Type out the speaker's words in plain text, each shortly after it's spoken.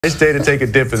Nice day to take a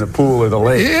dip in the pool or the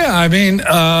lake. Yeah, I mean,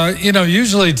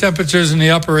 usually temperatures in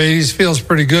the upper 80s feels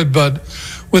pretty good, but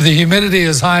with the humidity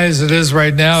as high as it is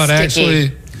right now,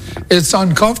 it's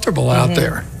uncomfortable out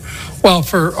there. Well,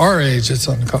 for our age, it's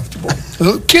uncomfortable.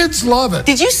 The kids love it.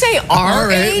 Did you say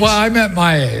our age? Well, I meant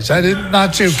my age. I didn't,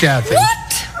 not you, Kathy.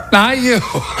 What? Not you.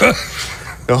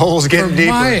 The hole's getting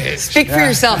deeper. My age. Speak for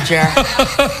yourself, Jared.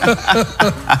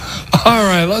 All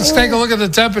right, let's take a look at the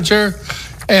temperature.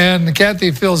 And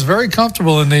Kathy feels very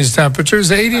comfortable in these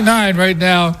temperatures. 89 right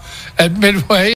now at Midway.